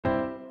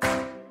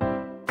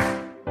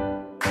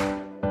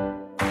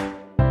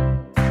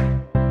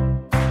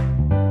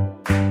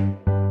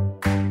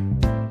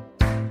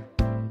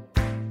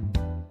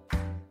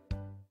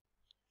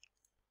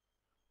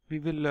we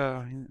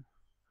will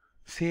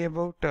say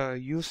about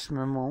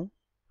useMemo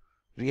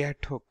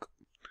React hook.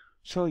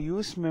 So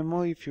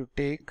useMemo, if you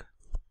take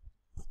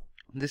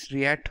this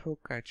React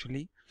hook,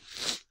 actually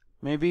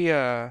maybe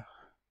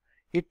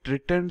it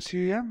returns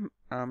you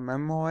a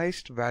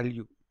memoized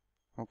value.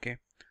 Okay,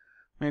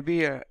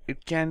 maybe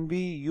it can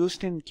be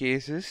used in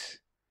cases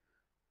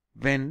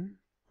when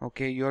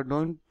you are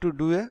going to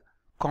do a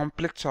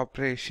complex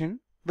operation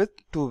with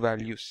two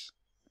values,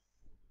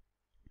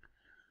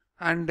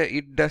 and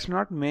it does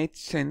not make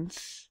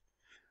sense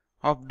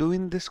of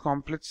doing this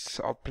complex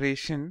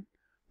operation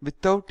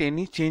without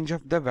any change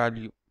of the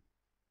value.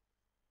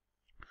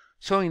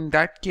 So in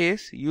that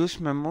case,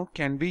 useMemo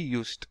can be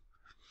used.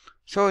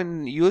 So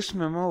in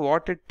useMemo,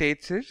 what it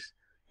takes is,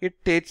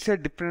 it takes a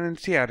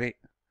dependency array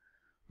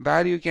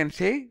where you can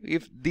say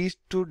if these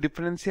two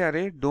dependency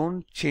array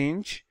don't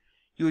change,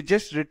 you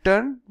just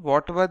return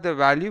whatever the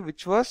value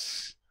which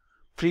was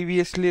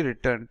previously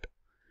returned.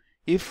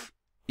 If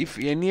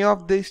any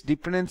of these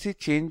dependency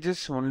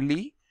changes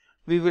only,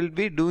 we will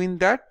be doing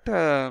that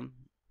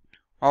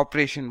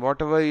operation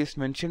whatever is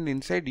mentioned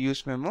inside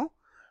useMemo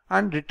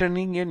and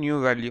returning a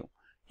new value.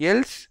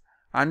 Else,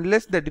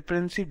 unless the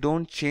dependency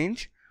don't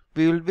change,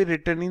 we will be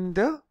returning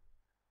the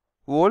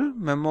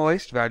old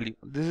memoized value.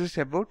 This is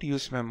about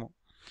useMemo.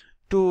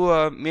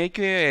 To make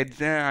you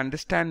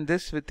understand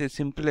this with a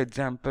simple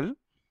example,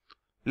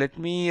 let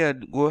me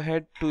go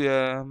ahead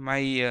to my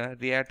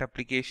React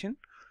application.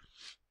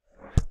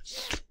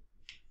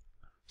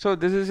 So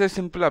this is a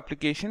simple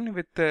application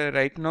with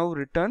right now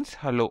returns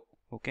hello.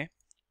 Okay.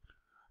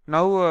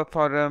 Now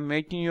for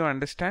making you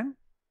understand,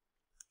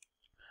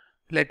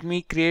 let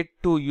me create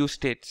two use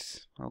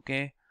states.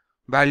 Okay,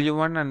 value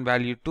 1 and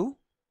value 2.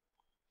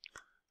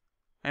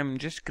 I'm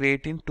just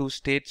creating two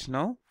states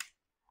now.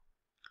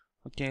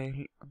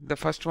 Okay, the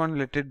first one,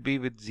 let it be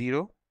with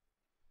 0.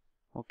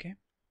 Okay,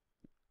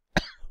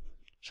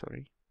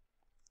 sorry.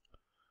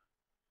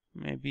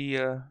 Maybe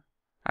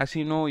as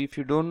you know, if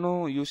you don't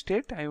know use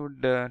state, I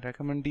would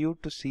recommend you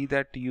to see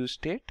that use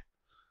state.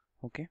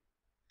 Okay,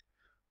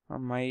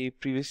 my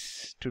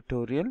previous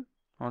tutorial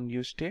on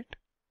use state,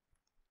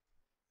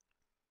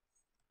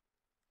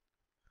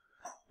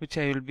 which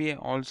I will be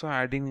also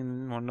adding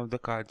in one of the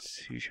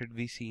cards. You should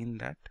be seeing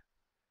that.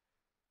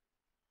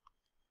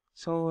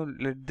 So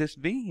let this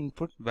be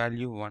input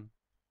value 1.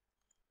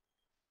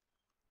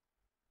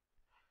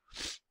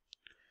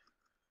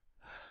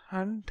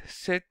 And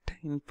set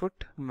input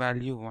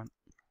value 1.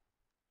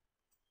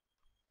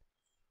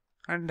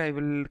 And I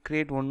will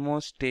create one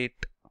more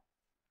state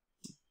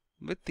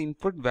with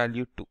input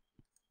value 2.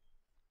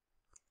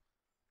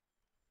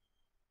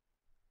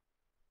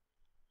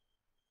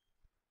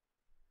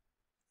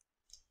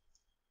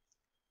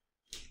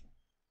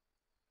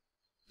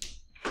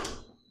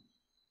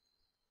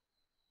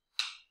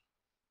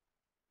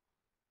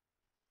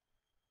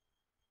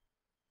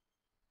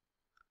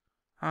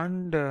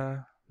 And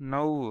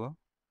now,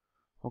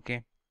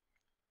 okay,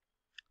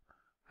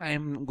 I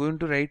am going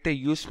to write a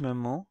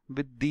useMemo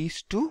with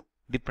these two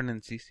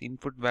dependencies,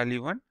 input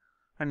value 1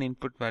 and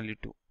input value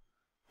 2.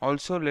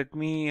 Also, let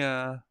me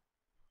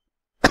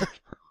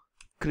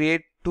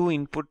create two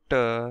input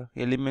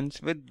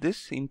elements with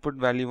this input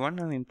value 1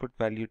 and input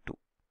value 2.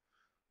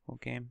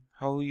 Okay,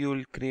 how you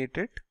will create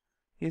it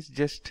is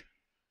just,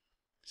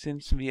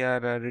 since we are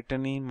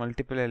returning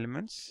multiple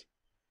elements,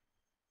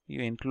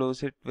 you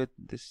enclose it with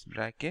this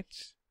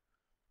brackets,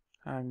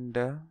 and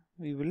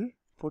we will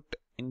put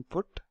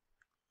input,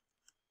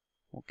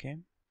 okay,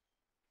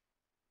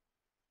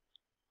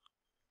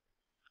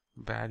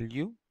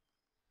 value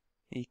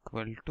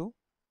equal to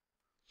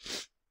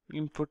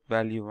input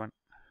value 1.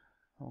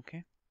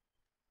 Okay,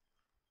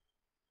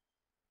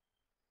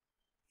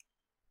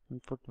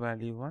 input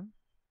value 1,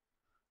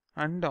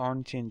 and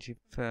on change, if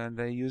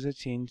the user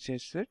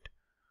changes it,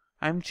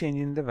 I'm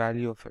changing the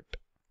value of it.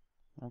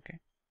 Okay,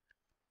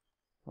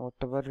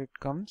 whatever it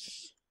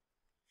comes,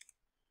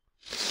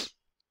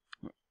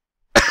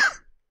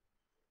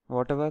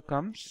 whatever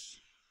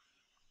comes,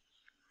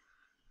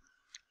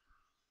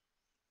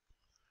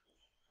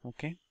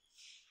 okay,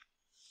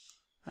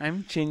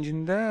 I'm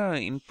changing the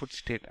input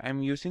state.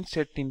 I'm using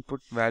set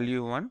input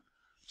value 1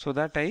 so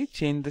that I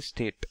change the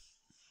state.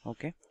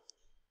 Okay,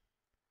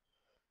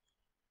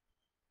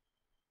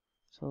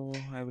 so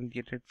I will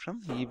get it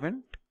from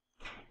event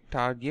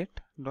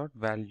target dot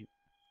value.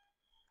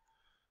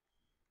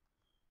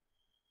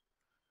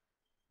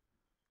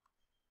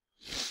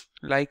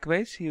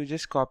 Likewise, you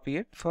just copy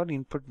it for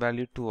input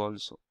value 2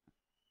 also.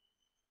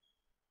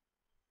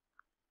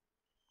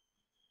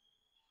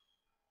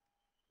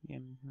 You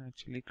can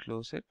actually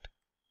close it.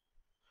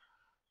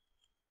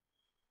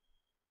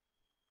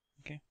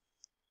 Okay.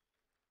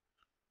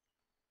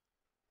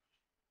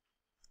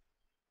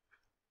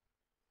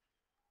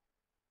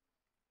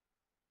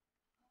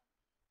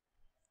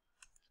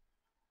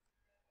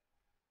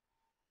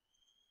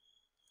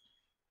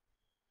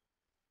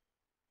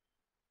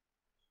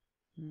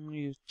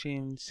 You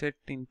change set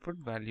input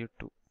value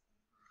 2.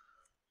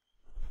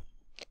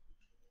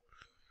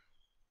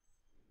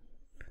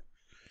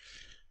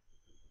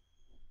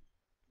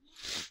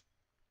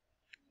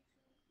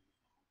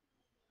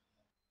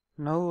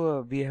 Now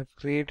we have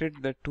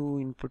created the two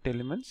input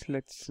elements.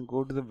 Let's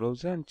go to the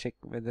browser and check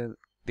whether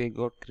they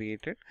got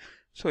created.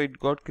 So it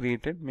got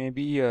created.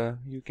 Maybe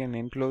you can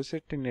enclose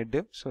it in a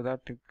div so that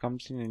it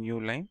comes in a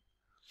new line.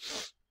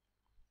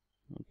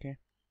 Okay.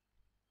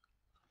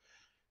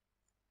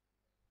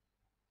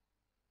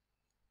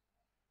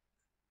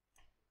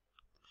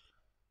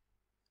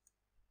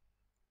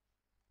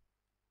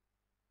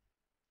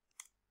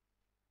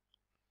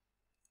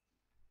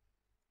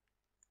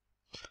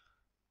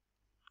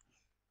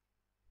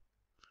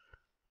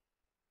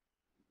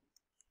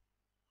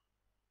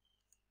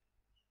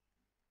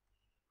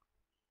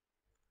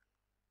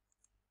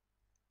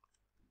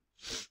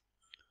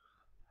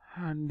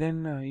 And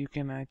then you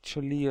can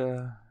actually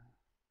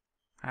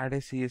add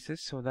a CSS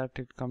so that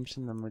it comes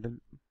in the middle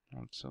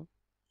also.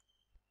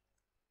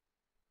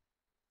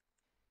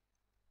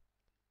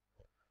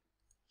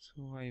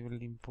 So I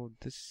will import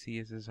this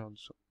CSS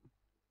also.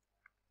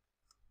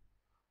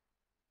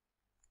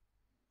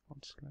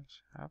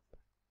 /app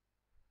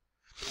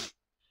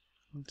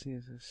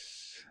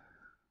CSS.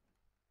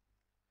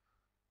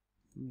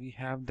 We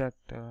have that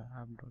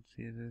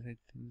app.css, I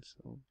think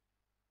so.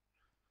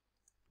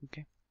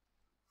 Okay.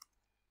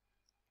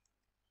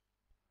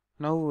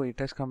 Now it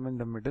has come in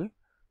the middle.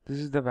 This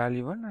is the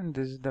value 1 and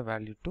this is the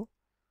value 2.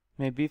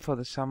 Maybe for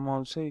the sum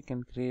also you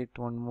can create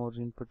one more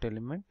input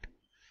element.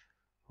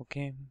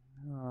 Okay.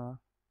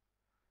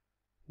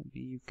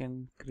 Maybe you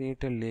can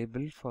create a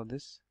label for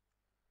this.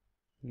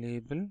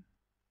 Label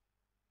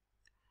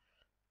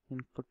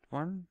input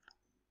 1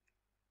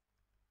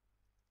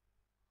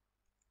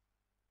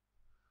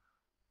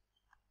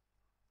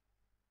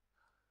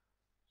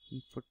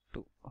 input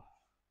 2.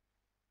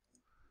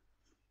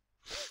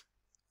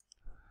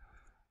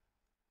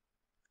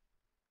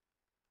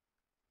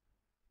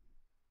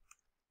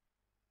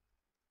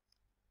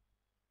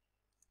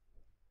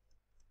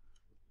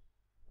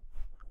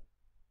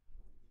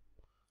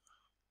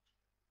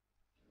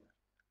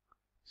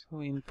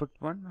 So input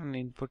 1 and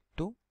input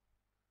 2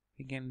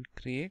 we can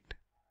create,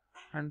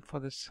 and for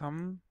the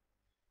sum,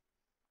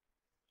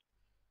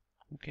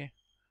 okay,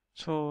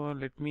 so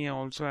let me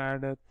also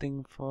add a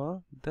thing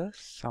for the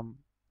sum.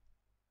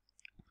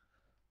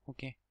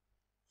 Okay,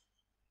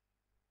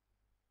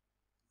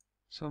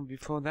 so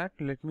before that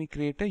let me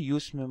create a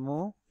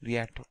useMemo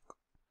React hook.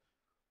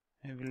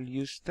 I will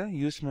use the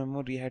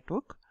useMemo React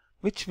hook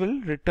which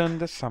will return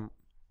the sum.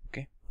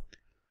 Okay,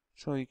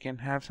 so you can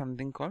have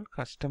something called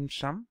custom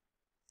sum.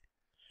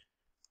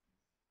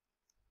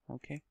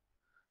 Okay,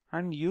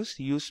 and use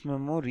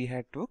useMemo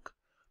React hook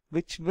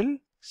which will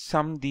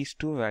sum these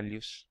two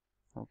values.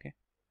 Okay,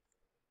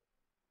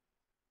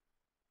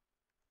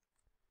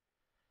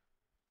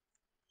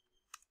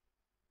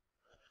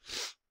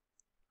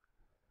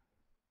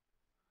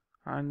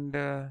 and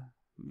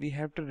we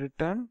have to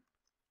return,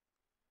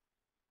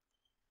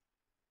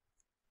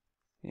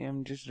 I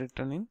am just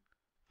returning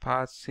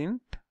parseInt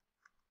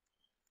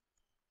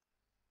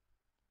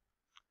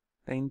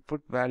the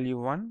input value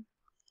 1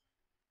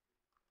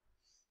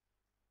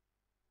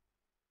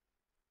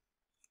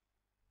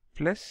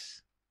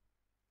 plus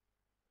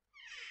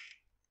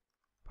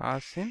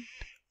parseInt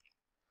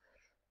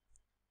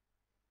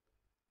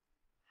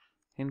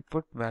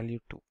input value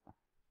 2.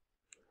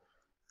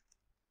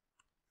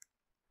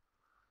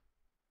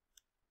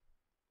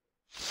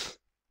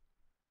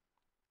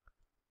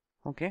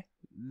 Okay,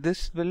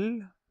 this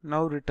will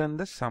now return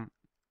the sum.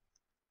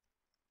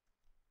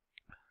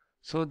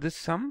 So this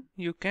sum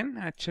you can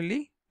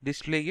actually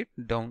display it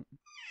down.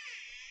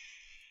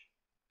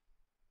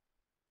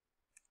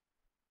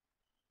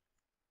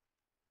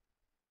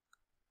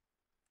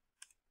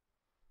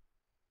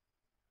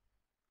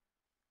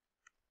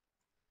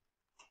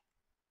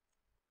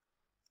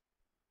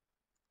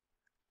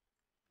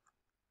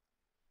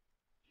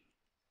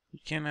 You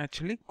can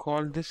actually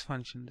call this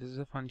function. This is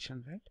a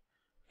function, right?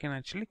 You can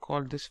actually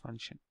call this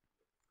function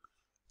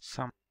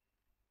sum.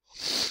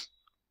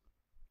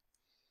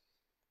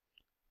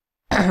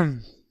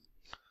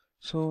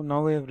 So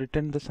now I have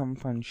written the sum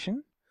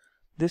function.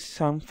 This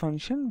sum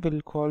function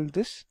will call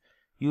this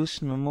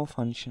useMemo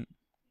function.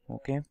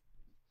 Okay,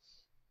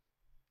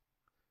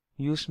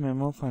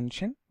 useMemo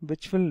function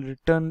which will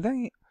return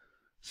the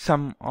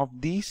sum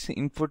of these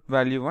input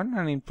value 1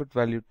 and input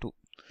value 2.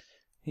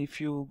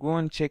 If you go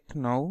and check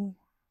now,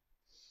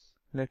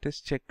 let us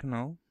check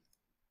now.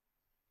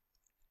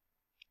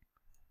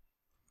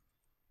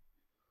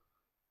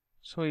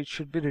 So it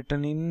should be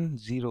written in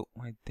 0,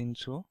 I think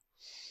so.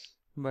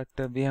 But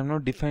we have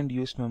not defined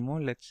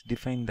useMemo. Let's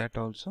define that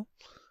also.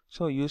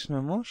 So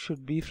useMemo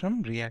should be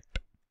from React.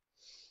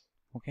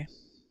 Okay.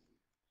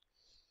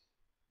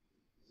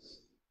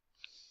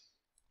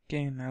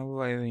 Okay,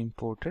 now I have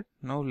imported.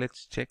 Now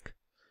let's check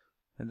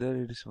whether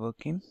it is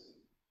working.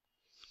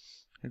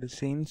 It is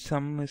saying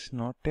sum is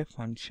not a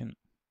function,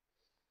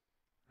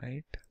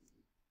 right?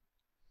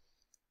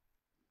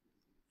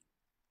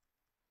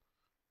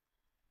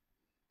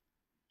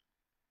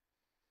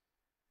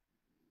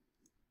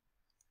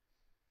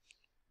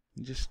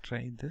 Just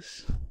try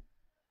this.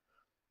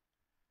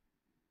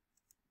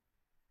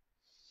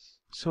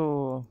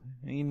 So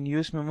in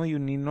useMemo you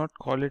need not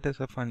call it as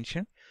a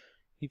function.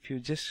 If you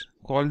just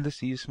call this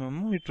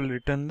useMemo, it will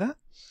return the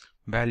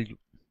value.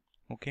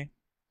 Okay.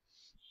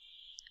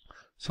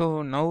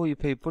 So now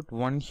if I put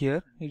 1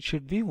 here, it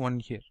should be 1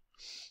 here.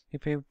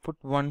 If I put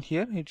 1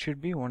 here, it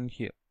should be 1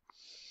 here.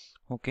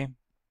 Okay.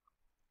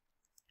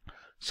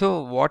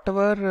 So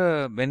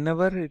whatever,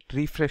 whenever it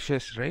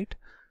refreshes, right,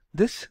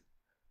 this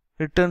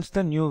returns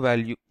the new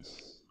value.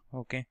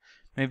 Okay.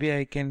 Maybe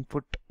I can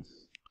put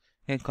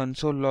a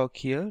console log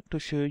here to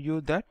show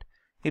you that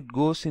it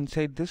goes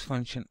inside this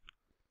function.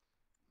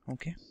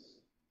 Okay.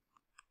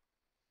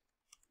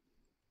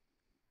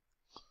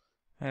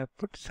 I have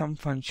put some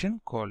function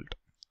called.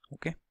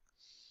 Okay.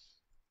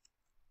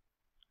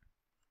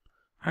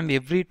 And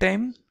every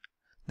time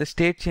the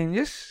state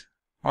changes,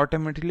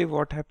 automatically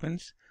what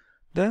happens?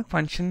 The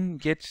function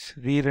gets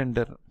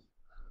re-render.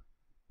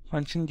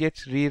 Function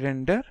gets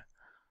re-render,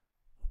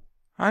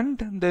 and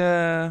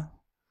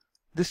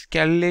this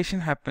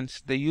calculation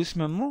happens. The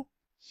useMemo,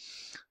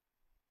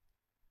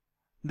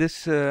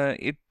 this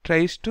it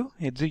tries to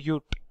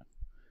execute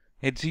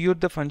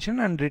the function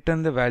and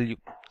return the value.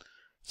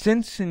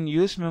 Since in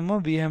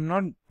useMemo we have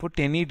not put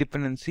any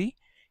dependency,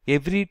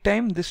 every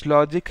time this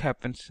logic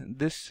happens,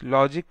 this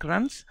logic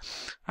runs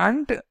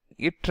and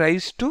it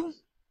tries to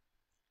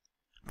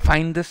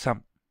find the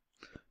sum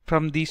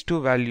from these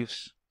two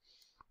values.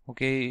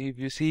 Okay, if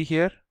you see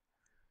here,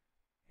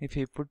 if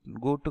I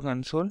go to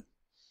console,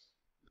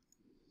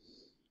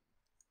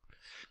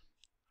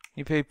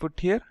 if I put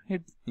here,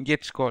 it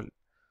gets called.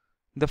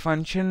 The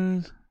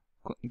function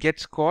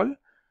gets called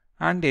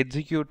and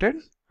executed,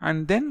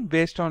 and then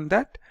based on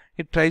that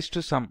it tries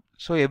to sum.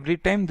 So every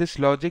time this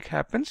logic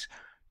happens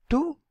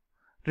to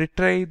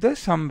retrieve the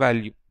sum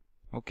value.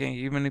 Okay,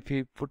 even if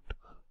we put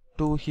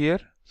 2 here,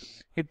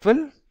 it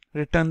will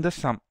return the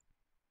sum.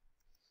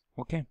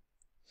 Okay,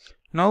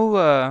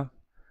 now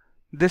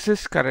this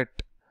is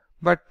correct,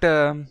 but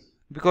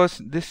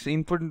because this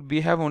input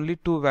we have only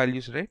 2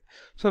 values, right?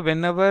 So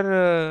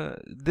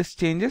whenever this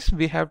changes,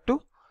 we have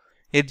to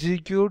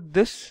execute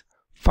this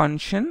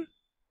function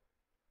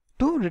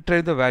to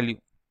retrieve the value.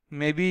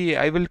 Maybe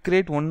I will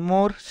create one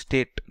more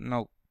state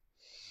now,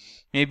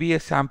 maybe a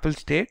sample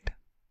state.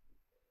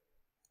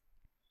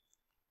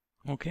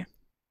 Okay.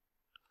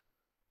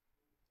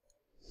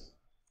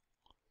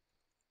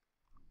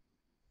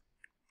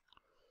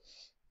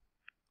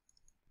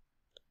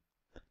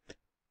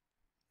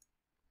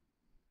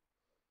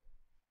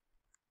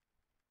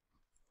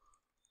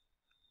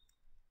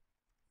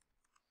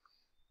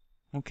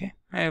 Okay,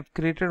 I have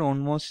created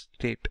one more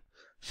state,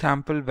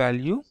 sample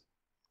value.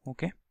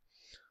 Okay,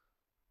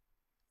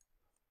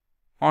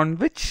 on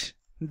which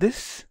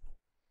this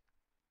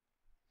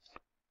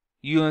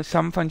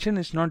sum function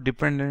is not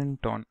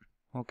dependent on.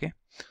 Okay,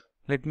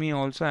 let me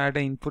also add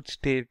an input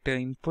state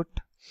input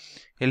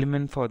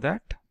element for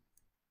that.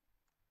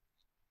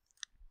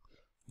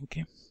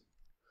 Okay,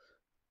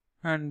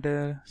 and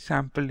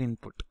sample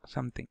input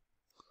something.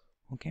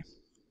 Okay,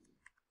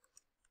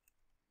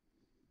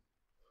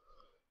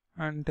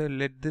 and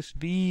let this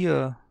be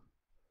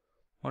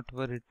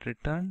whatever it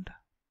returned.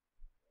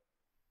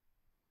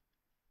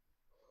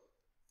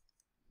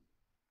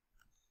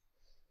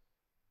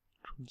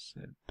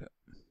 Set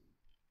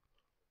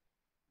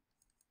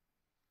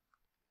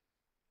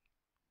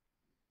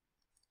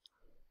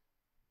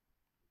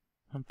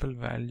sample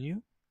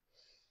value,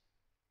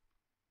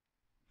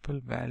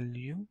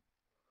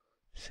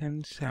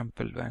 send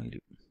sample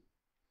value,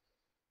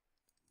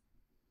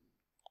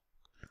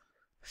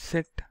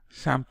 set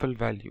sample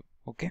value.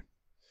 Okay,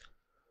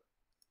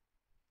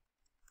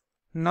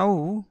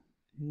 now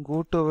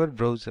go to our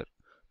browser.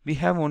 We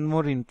have one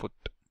more input.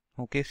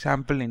 Okay,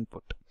 sample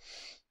input.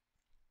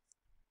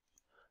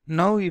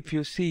 Now if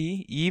you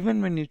see,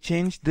 even when you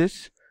change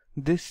this,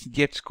 this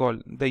gets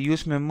called, the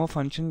useMemo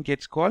function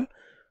gets called,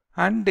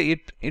 and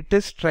it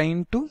is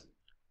trying to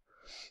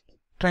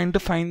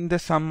find the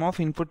sum of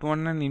input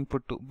 1 and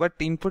input 2, but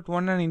input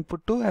 1 and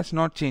input 2 has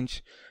not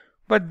changed.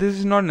 But this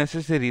is not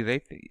necessary,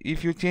 right?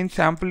 If you change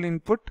sample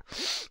input,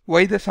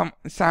 why the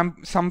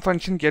sum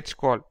function gets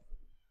called?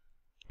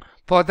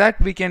 For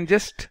that we can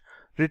just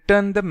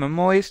return the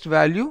memoized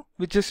value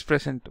which is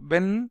present.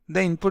 When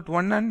the input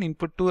 1 and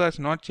input 2 has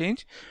not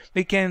changed,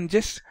 we can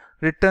just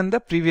return the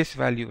previous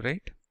value,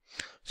 right?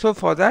 So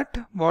for that,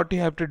 what you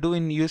have to do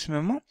in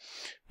useMemo,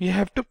 you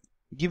have to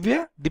give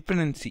a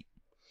dependency.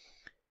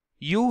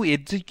 You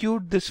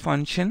execute this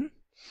function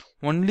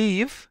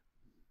only if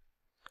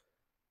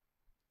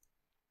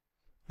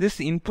this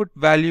input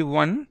value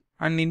 1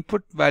 and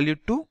input value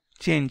 2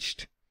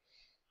 changed.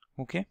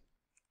 Okay.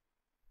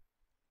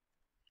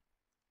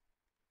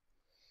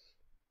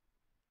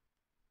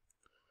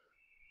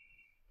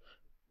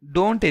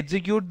 Don't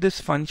execute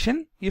this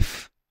function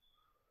if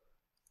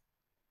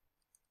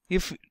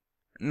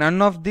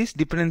none of these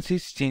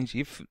dependencies change.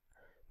 If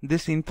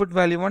this input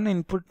value 1 and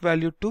input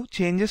value 2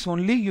 changes,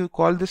 only you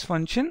call this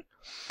function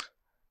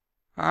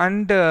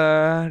and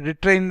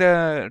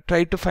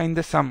try to find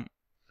the sum.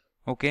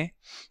 Okay,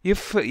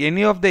 if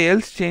any of the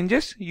else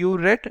changes, you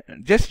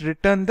just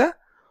return the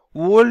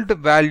old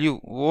value,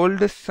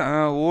 old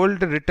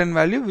return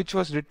value which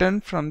was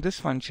returned from this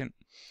function.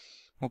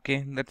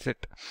 Okay, that's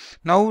it.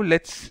 Now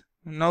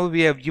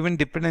we have given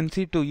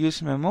dependency to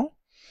useMemo.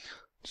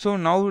 So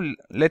now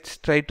let's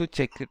try to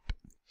check it.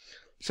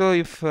 So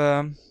if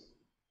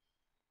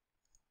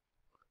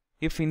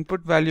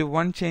input value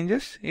 1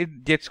 changes,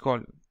 it gets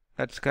called.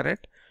 That's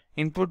correct.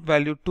 Input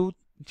value 2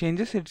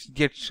 changes, it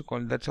gets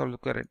called. That's all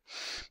correct.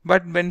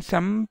 But when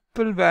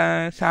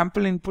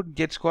sample input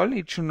gets called,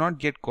 it should not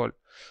get called.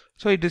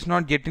 So it is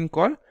not getting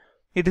called.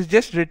 It is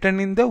just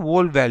returning the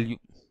whole value.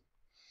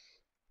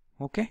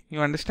 Okay,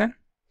 you understand?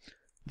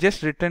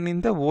 Just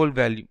returning the whole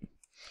value.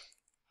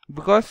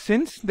 Because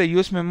since the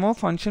useMemo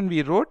function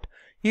we wrote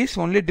is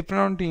only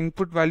dependent on the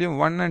input value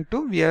 1 and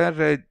 2, we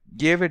are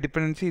gave a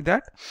dependency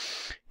that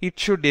it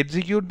should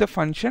execute the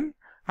function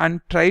and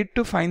try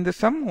to find the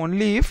sum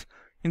only if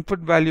input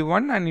value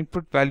 1 and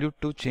input value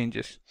 2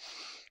 changes.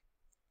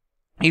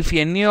 If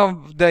any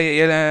of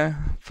the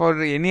for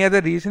any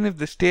other reason, if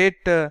the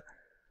state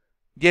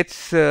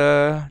gets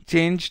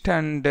changed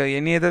and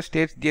any other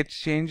state gets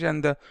changed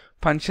and the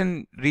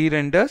function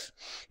re-renders,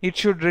 it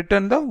should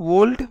return the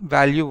old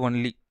value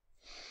only.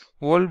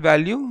 Old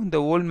value, the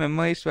old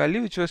memoized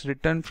value which was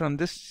returned from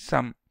this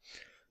sum,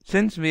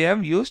 since we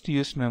have used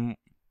useMemo.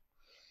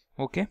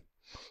 Okay,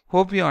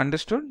 hope you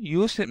understood.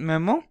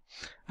 useMemo,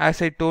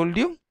 as I told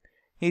you,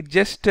 it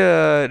just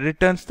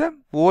returns the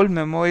old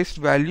memoized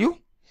value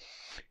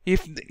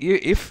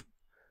if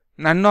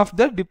none of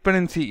the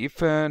dependency,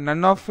 if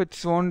none of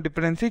its own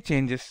dependency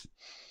changes.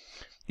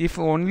 If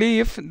only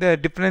if the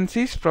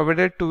dependencies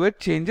provided to it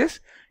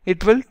changes,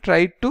 it will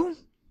try to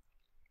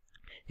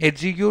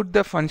execute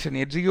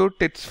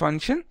its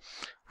function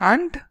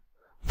and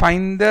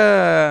find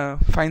the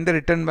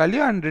return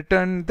value and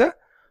return the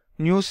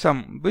new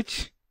sum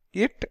which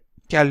it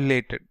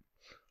calculated.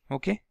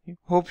 Okay,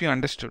 hope you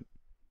understood.